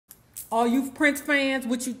All you Prince fans,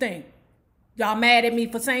 what you think? Y'all mad at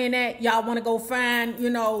me for saying that? Y'all want to go find, you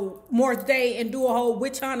know, Morris Day and do a whole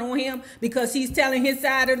witch hunt on him because he's telling his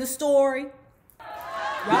side of the story?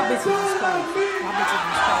 Y'all bitches is crazy. Y'all bitches is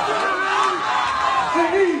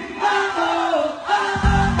crazy.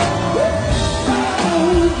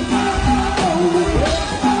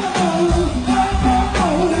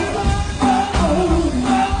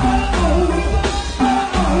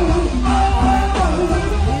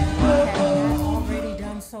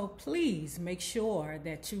 So please make sure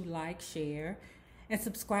that you like, share, and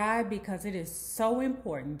subscribe because it is so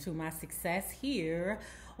important to my success here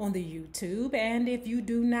on the YouTube. And if you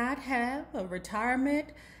do not have a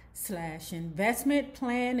retirement/investment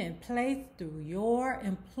plan in place through your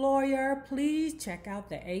employer, please check out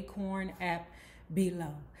the Acorn app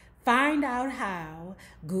below. Find out how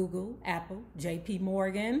Google, Apple, JP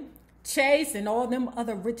Morgan, Chase, and all them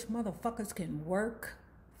other rich motherfuckers can work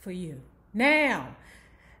for you. Now,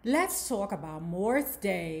 let's talk about Morris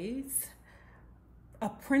Day's A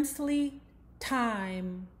Princely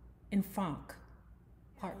Time in Funk,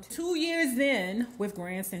 Part 2. 2 years in with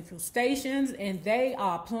Grand Central Stations, and they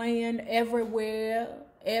are playing everywhere,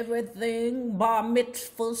 everything, bar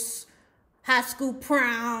mitzvahs, high school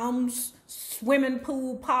proms, swimming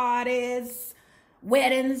pool parties,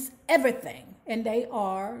 weddings, everything. And they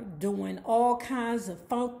are doing all kinds of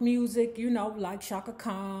funk music, you know, like Shaka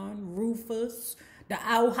Khan, Rufus, the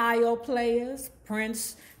Ohio Players.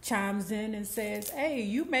 Prince chimes in and says, hey,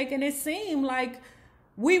 you making it seem like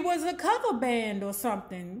we was a cover band or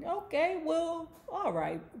something. Okay, well, all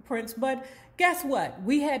right, Prince. But guess what?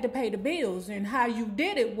 We had to pay the bills. And how you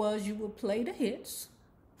did it was you would play the hits,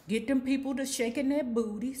 get them people to shaking their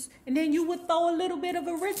booties, and then you would throw a little bit of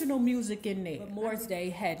original music in there. But Morris Day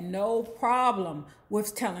had no problem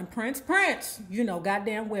with telling Prince, you know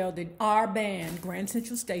goddamn well that our band, Grand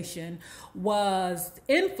Central Station, was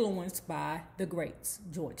influenced by the greats.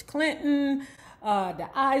 George Clinton, the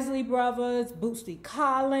Isley Brothers, Bootsy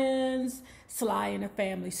Collins, Sly and the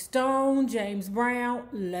Family Stone, James Brown.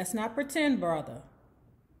 Let's not pretend, brother.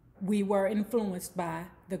 We were influenced by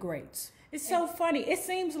the greats. It's so funny. It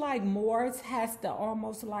seems like Morris has to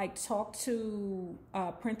almost like talk to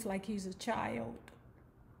Prince like he's a child.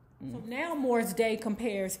 So now Morris Day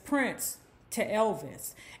compares Prince to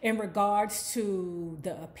Elvis in regards to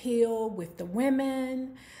the appeal with the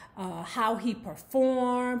women, how he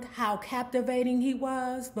performed, how captivating he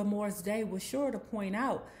was. But Morris Day was sure to point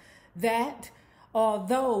out that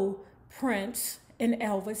although Prince and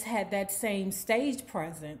Elvis had that same stage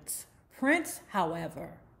presence, Prince,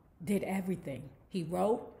 however, did everything. He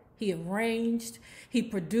wrote, he arranged, he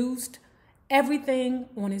produced everything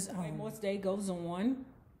on his own. Morris Day goes on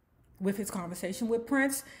with his conversation with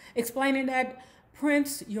Prince, explaining that,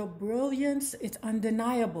 Prince, your brilliance is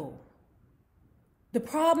undeniable. The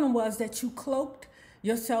problem was that you cloaked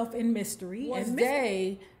yourself in mystery. As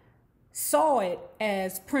Day saw it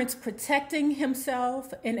as Prince protecting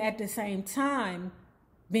himself and at the same time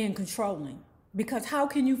being controlling. Because how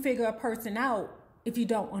can you figure a person out if you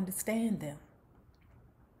don't understand them?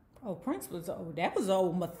 Oh, Prince was old. That was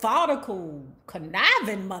old, methodical,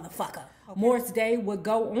 conniving motherfucker. Okay. Morris Day would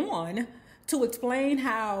go on to explain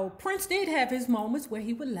how Prince did have his moments where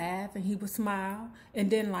he would laugh and he would smile,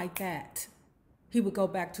 and then like that, he would go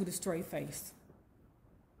back to the straight face.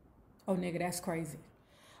 Oh, nigga, that's crazy.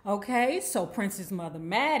 Okay, so Prince's mother,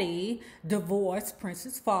 Maddie, divorced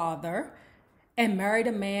Prince's father and married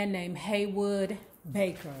a man named Haywood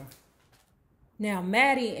Baker. Now,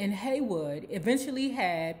 Maddie and Haywood eventually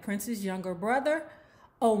had Prince's younger brother,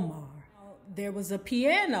 Omar. There was a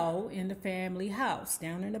piano in the family house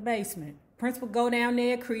down in the basement. Prince would go down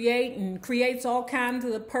there, creates all kinds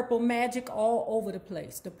of purple magic all over the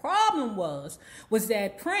place. The problem was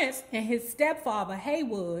that Prince and his stepfather,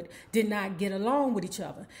 Haywood, did not get along with each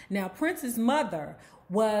other. Now, Prince's mother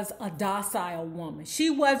was a docile woman. She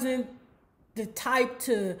wasn't the type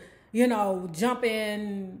to, you know, jump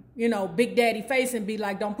in, you know, Big Daddy face and be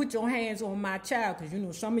like, don't put your hands on my child. Because, you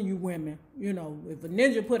know, some of you women, you know, if a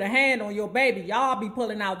ninja put a hand on your baby, y'all be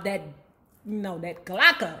pulling out that, you know, that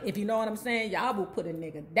glocka, if you know what I'm saying. Y'all will put a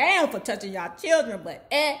nigga down for touching y'all children.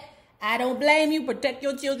 But, I don't blame you. Protect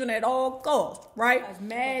your children at all costs, right? Because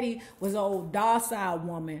Maddie was an old docile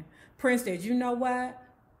woman. Prince said, you know what?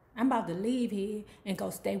 I'm about to leave here and go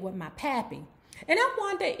stay with my pappy. And I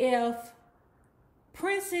wonder if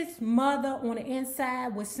Prince's mother on the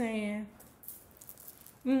inside was saying,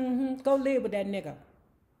 go live with that nigga.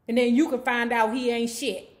 And then you can find out he ain't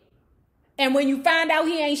shit. And when you find out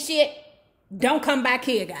he ain't shit, don't come back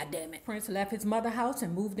here, goddammit. Prince left his mother's house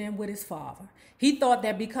and moved in with his father. He thought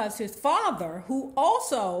that because his father, who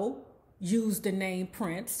also used the name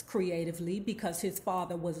Prince creatively because his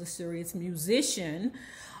father was a serious musician.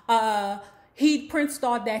 Prince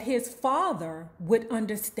thought that his father would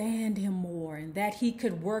understand him more and that he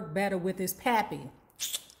could work better with his pappy.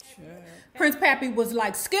 Sure. Prince Pappy was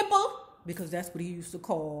like Skipper, because that's what he used to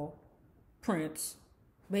call Prince.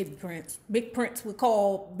 Baby Prince. Big Prince would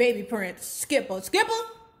call Baby Prince Skipper. Skipper,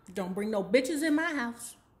 don't bring no bitches in my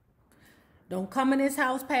house. Don't come in this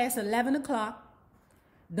house past 11 o'clock.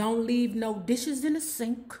 Don't leave no dishes in the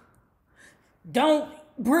sink. Don't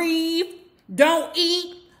breathe. Don't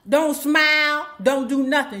eat. Don't smile. Don't do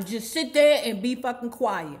nothing. Just sit there and be fucking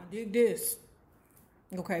quiet. Dig this.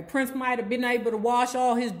 Okay, Prince might have been able to wash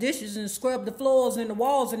all his dishes and scrub the floors and the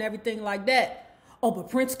walls and everything like that. Oh, but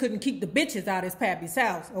Prince couldn't keep the bitches out of his pappy's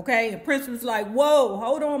house, okay? And Prince was like, whoa,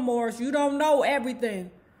 hold on, Morris. You don't know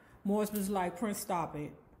everything. Morris was like, Prince, stop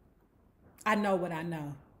it. I know what I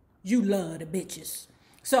know. You love the bitches.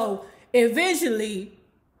 So eventually,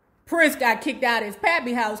 Prince got kicked out of his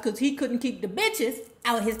pappy house because he couldn't keep the bitches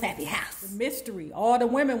out of his pappy house. The mystery. All the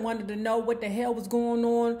women wanted to know what the hell was going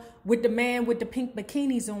on with the man with the pink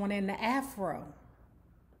bikinis on and the afro.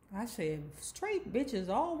 I said, straight bitches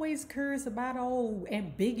always curious about old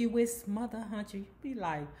ambiguous mother hunter. You be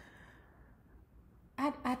like,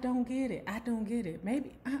 I don't get it. I don't get it.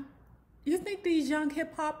 Maybe, you think these young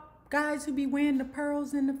hip hop guys who be wearing the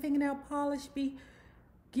pearls and the fingernail polish be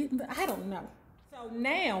getting, I don't know. So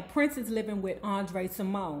now Prince is living with Andre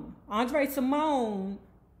Simone. Andre Simone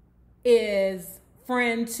is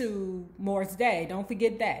friend to Morris Day. Don't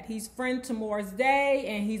forget that. He's friend to Morris Day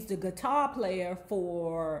and he's the guitar player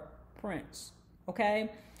for Prince. Okay?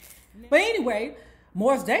 But anyway,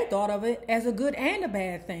 Morris Day thought of it as a good and a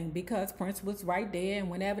bad thing because Prince was right there, and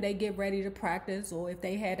whenever they get ready to practice or if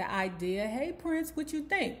they had the idea, hey Prince, what you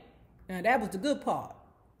think? Now that was the good part.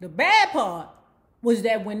 The bad part was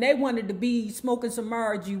that when they wanted to be smoking some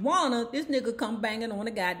marijuana, this nigga come banging on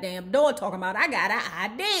the goddamn door talking about, I got an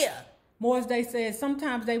idea. Morris Day said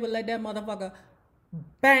sometimes they would let that motherfucker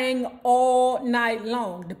bang all night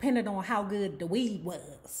long, depending on how good the weed was.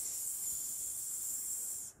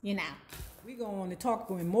 You know. We go on to talk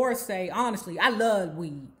when Morris say, honestly, I love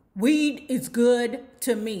weed. Weed is good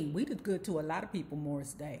to me. Weed is good to a lot of people,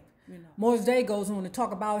 Morris Day. You know. Morris Day goes on to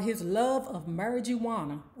talk about his love of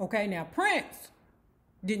marijuana. Okay, now Prince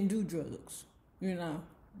didn't do drugs, you know.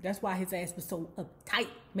 That's why his ass was so uptight.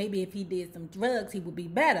 Maybe if he did some drugs, he would be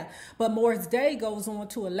better. But Morris Day goes on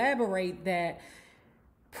to elaborate that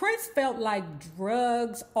Prince felt like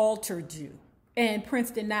drugs altered you. And Prince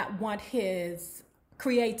did not want his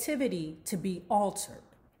creativity to be altered.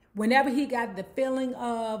 Whenever he got the feeling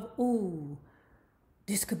of, ooh,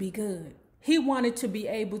 this could be good, he wanted to be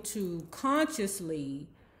able to consciously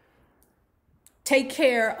take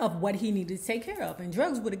care of what he needed to take care of, and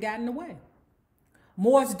drugs would have gotten in the way.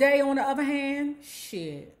 Morris Day, on the other hand,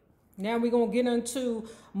 shit. Now we're going to get into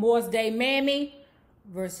Morris Day Mammy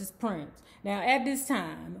versus Prince. Now, at this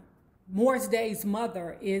time, Morris Day's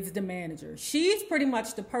mother is the manager. She's pretty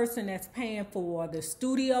much the person that's paying for the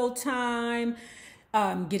studio time,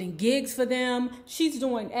 getting gigs for them. She's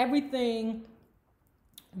doing everything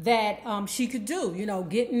that she could do, you know,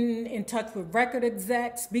 getting in touch with record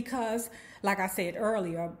execs because, like I said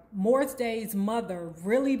earlier, Morris Day's mother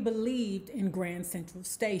really believed in Grand Central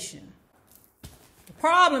Station. The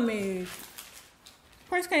problem is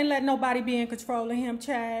Prince can't let nobody be in control of him,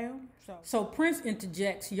 child. So Prince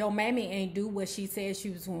interjects, yo, mammy ain't do what she said she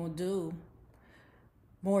was going to do.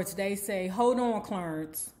 Morris Day say, hold on,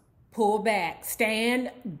 Clarence. Pull back.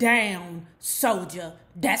 Stand down, soldier.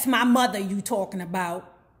 That's my mother you talking about.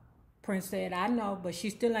 Prince said, I know, but she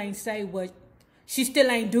still ain't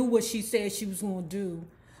do what she said she was going to do.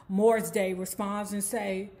 Morris Day responds and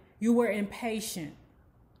say, you were impatient.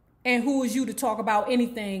 And who is you to talk about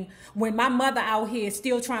anything when my mother out here is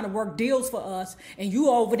still trying to work deals for us and you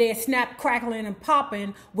over there snap, crackling, and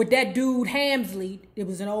popping with that dude Hamsley. It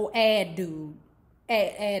was an old ad dude.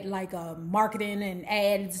 Ad like marketing and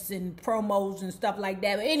ads and promos and stuff like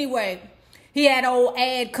that. But anyway, he had an old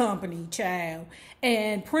ad company, child.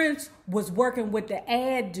 And Prince was working with the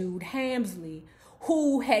ad dude, Hamsley,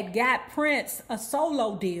 who had got Prince a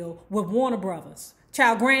solo deal with Warner Brothers.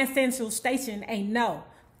 Child, Grand Central Station ain't no.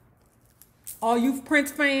 All you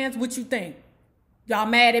Prince fans, what you think? Y'all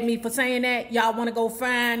mad at me for saying that? Y'all want to go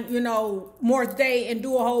find, you know, Morris Day and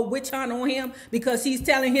do a whole witch hunt on him because he's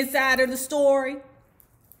telling his side of the story?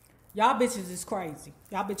 Y'all bitches is crazy.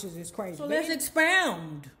 Y'all bitches is crazy. So let's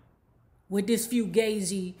expound with this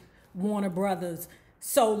fugazi Warner Brothers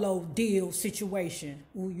solo deal situation.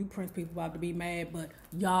 Ooh, you Prince people about to be mad, but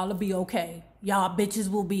y'all will be okay. Y'all bitches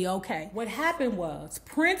will be okay. What happened was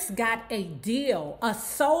Prince got a deal, a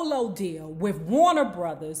solo deal with Warner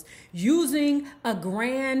Brothers using a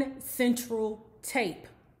Grand Central tape.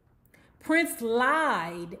 Prince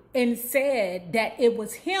lied and said that it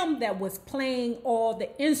was him that was playing all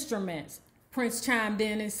the instruments. Prince chimed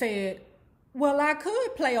in and said, well, I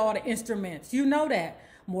could play all the instruments. You know that.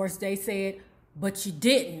 Morris Day said, but you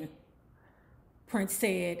didn't. Prince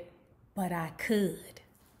said, but I could.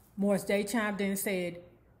 Morris Day chimed in and said,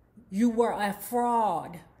 you were a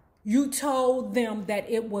fraud. You told them that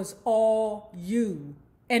it was all you.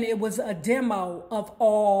 And it was a demo of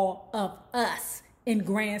all of us in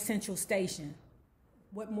Grand Central Station.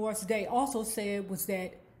 What Morris Day also said was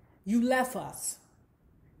that you left us.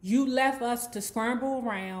 You left us to scramble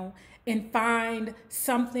around and find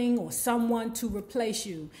something or someone to replace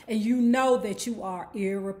you. And you know that you are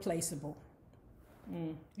irreplaceable.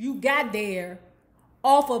 You got there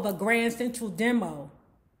off of a Grand Central demo.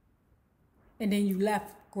 And then you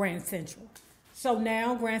left Grand Central. So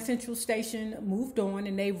now Grand Central Station moved on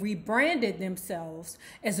and they rebranded themselves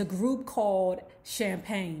as a group called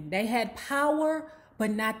Champagne. They had power, but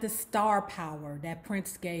not the star power that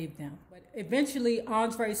Prince gave them. But eventually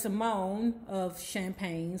Andre Simone of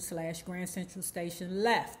Champagne / Grand Central Station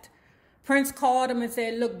left. Prince called him and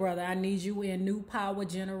said, look, brother, I need you in New Power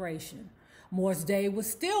Generation. Morris Day was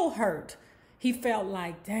still hurt. He felt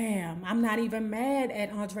like, damn, I'm not even mad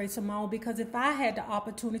at Andre Simone because if I had the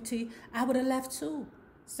opportunity, I would have left too.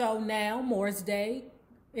 So now Morris Day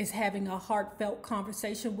is having a heartfelt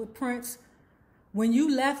conversation with Prince. When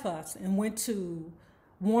you left us and went to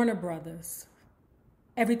Warner Brothers,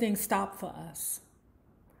 everything stopped for us.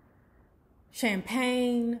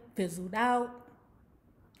 Champagne fizzled out.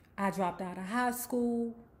 I dropped out of high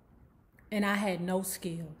school and I had no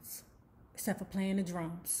skills except for playing the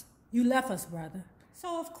drums. You left us, brother.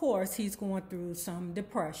 So, of course, he's going through some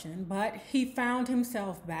depression, but he found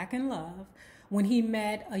himself back in love when he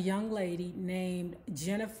met a young lady named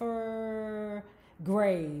Jennifer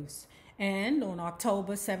Graves. And on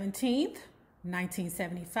October 17th,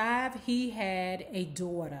 1975, he had a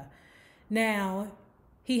daughter. Now,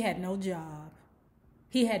 he had no job.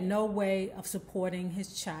 He had no way of supporting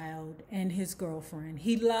his child and his girlfriend.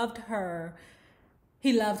 He loved her.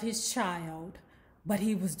 He loved his child. But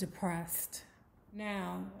he was depressed.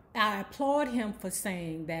 Now, I applaud him for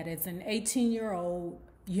saying that as an 18-year-old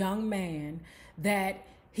young man that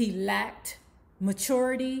he lacked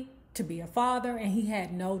maturity to be a father and he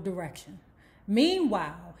had no direction.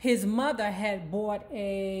 Meanwhile, his mother had bought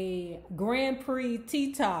a Grand Prix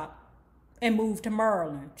T-top and moved to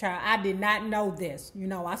Maryland. Child, I did not know this. You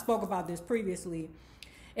know, I spoke about this previously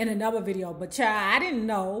in another video, but child, I didn't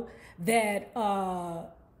know that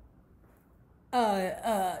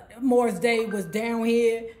Morris Day was down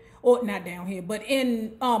here, or not down here, but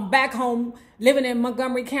in back home, living in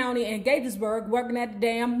Montgomery County and Gaithersburg, working at the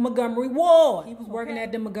damn Montgomery Ward. He was working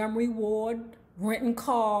at the Montgomery Ward, renting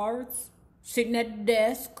cars, sitting at the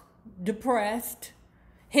desk, depressed.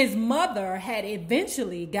 His mother had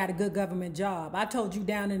eventually got a good government job. I told you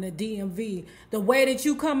down in the DMV, the way that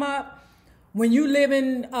you come up, when you live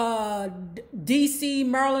in D.C.,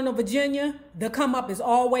 Maryland, or Virginia, the come up is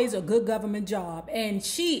always a good government job. And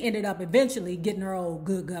she ended up eventually getting her old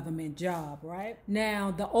good government job, right?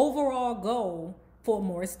 Now, the overall goal for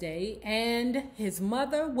Morris Day and his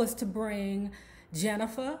mother was to bring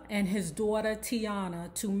Jennifer and his daughter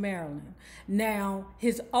Tiana to Maryland. Now,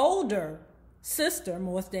 his older sister,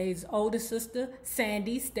 Morris Day's older sister,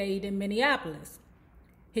 Sandy, stayed in Minneapolis.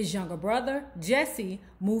 His younger brother, Jesse,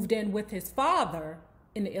 moved in with his father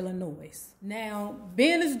in Illinois. Now,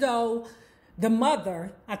 being as though the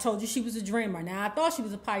mother, I told you she was a dreamer. Now, I thought she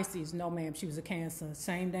was a Pisces. No, ma'am, she was a Cancer.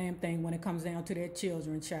 Same damn thing when it comes down to their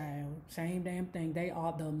children, child. Same damn thing. They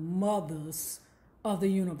are the mothers of the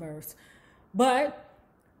universe. But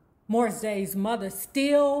Morris Day's mother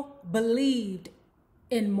still believed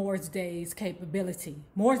in Morris Day's capability.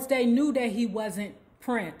 Morris Day knew that he wasn't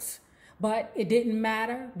Prince. But it didn't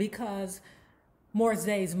matter because Morris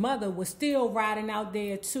Day's mother was still riding out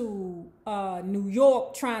there to New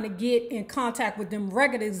York trying to get in contact with them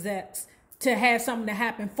record execs to have something to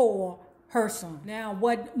happen for her son. Now,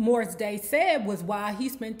 what Morris Day said was while he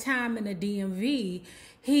spent time in the DMV,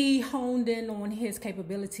 he honed in on his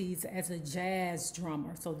capabilities as a jazz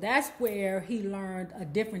drummer. So that's where he learned a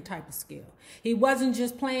different type of skill. He wasn't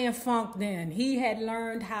just playing funk then. He had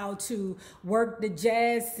learned how to work the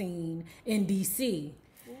jazz scene in DC.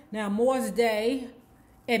 Now, Morris Day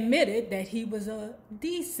admitted that he was a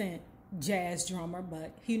decent jazz drummer,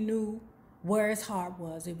 but he knew where his heart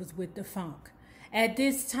was. It was with the funk. At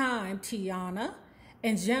this time, Tiana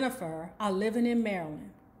and Jennifer are living in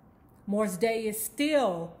Maryland. Morris Day is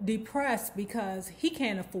still depressed because he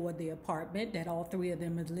can't afford the apartment that all three of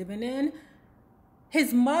them is living in.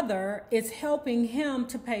 His mother is helping him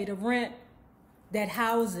to pay the rent that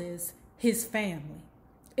houses his family.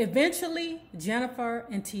 Eventually, Jennifer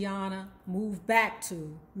and Tiana moved back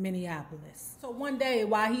to Minneapolis. So one day,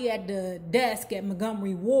 while he at the desk at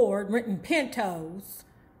Montgomery Ward renting Pintos,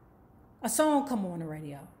 a song come on the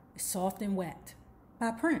radio. It's Soft and Wet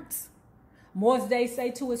by Prince. Morris Day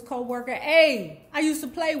say to his coworker, "Hey, I used to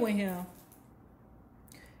play with him."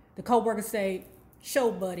 The coworker say,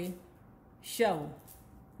 "Show, buddy, show."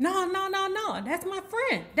 No, that's my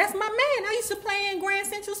friend. That's my man. I used to play in Grand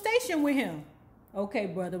Central Station with him. "Okay,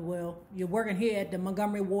 brother, well, you're working here at the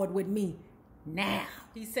Montgomery Ward with me now."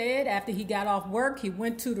 He said after he got off work, he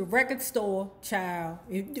went to the record store. Child,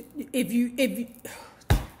 if you,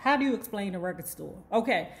 how do you explain a record store?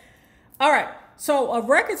 Okay, all right. So a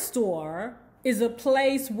record store is a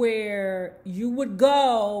place where you would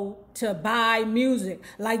go to buy music.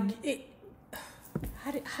 Like,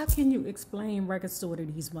 how can you explain record store to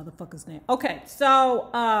these motherfuckers now? Okay, so,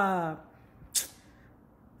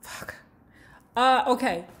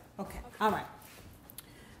 okay, all right.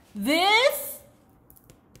 This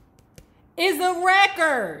is a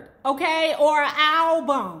record, okay, or an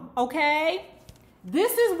album, okay?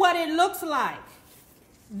 This is what it looks like.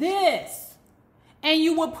 This. And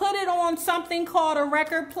you would put it on something called a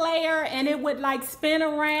record player, and it would like spin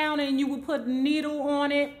around, and you would put a needle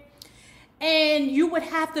on it. And you would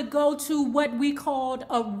have to go to what we called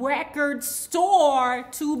a record store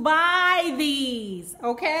to buy these,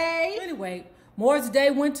 okay? Anyway, Morris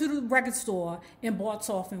Day went to the record store and bought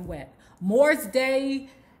Soft and Wet. Morris Day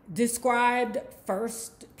described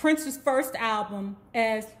Prince's first album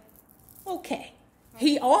as okay.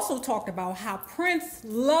 He also talked about how Prince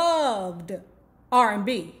loved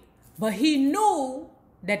R&B, but he knew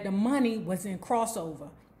that the money was in crossover.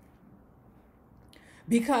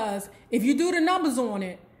 Because if you do the numbers on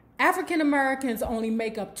it, African Americans only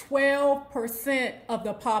make up 12% of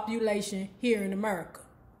the population here in America.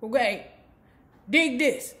 Okay? Dig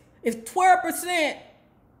this. If 12%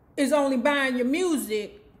 is only buying your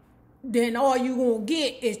music, then all you're going to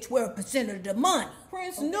get is 12% of the money.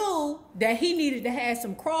 Prince knew that he needed to have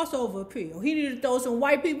some crossover appeal. He needed to throw some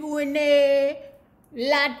white people in there,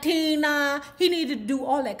 Latina. He needed to do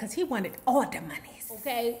all that because he wanted all the monies,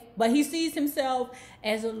 okay? But he sees himself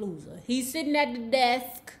as a loser. He's sitting at the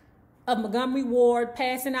desk of Montgomery Ward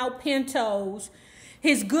passing out Pintos.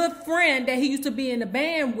 His good friend that he used to be in the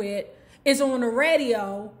band with is on the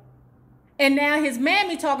radio. And now his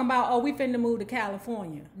mammy talking about, oh, we finna move to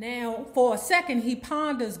California. Now, for a second, he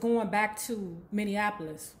ponders going back to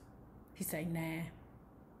Minneapolis. He say, nah,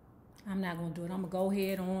 I'm not gonna do it. I'm gonna go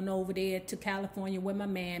ahead on over there to California with my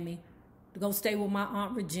mammy to go stay with my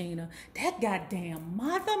Aunt Regina. That goddamn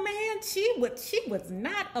mother, man, she was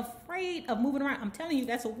not afraid of moving around. I'm telling you,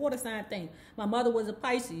 that's a water sign thing. My mother was a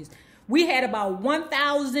Pisces. We had about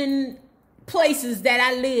 1,000 places that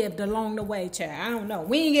I lived along the way, child. I don't know.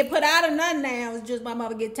 We ain't get put out of nothing now. It's just my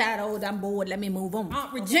mother get tired of, I'm bored, let me move on.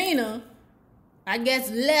 Aunt Regina, I guess,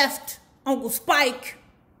 left Uncle Spike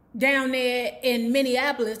down there in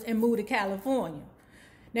Minneapolis and moved to California.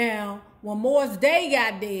 Now, when Morris Day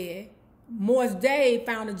got there, Morris Day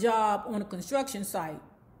found a job on a construction site.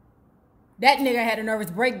 That nigga had a nervous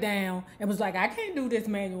breakdown and was like, I can't do this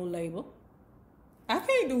manual labor. I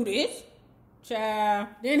can't do this. Child.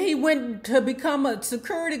 Then he went to become a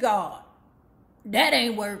security guard. That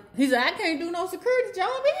ain't work. He said, I can't do no security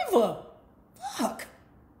job either. Fuck.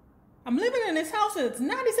 I'm living in this house. It's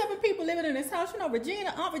 97 people living in this house. You know, Aunt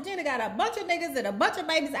Regina got a bunch of niggas and a bunch of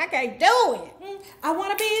babies. I can't do it. I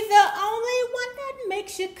want to be the only one that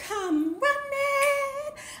makes you come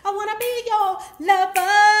running. I want to be your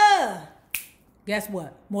lover. Guess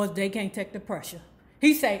what? Morris Day can't take the pressure.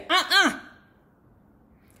 He say,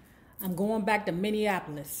 I'm going back to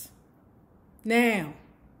Minneapolis. Now,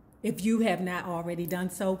 if you have not already done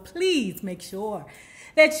so, please make sure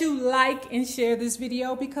that you like and share this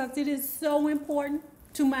video because it is so important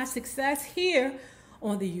to my success here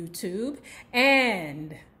on the YouTube.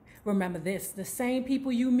 And remember this, the same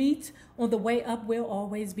people you meet on the way up will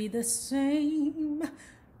always be the same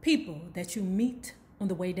people that you meet on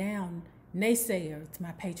the way down. Naysayers,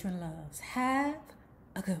 my patron loves. Have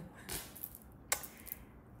a good one.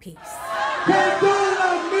 Peace.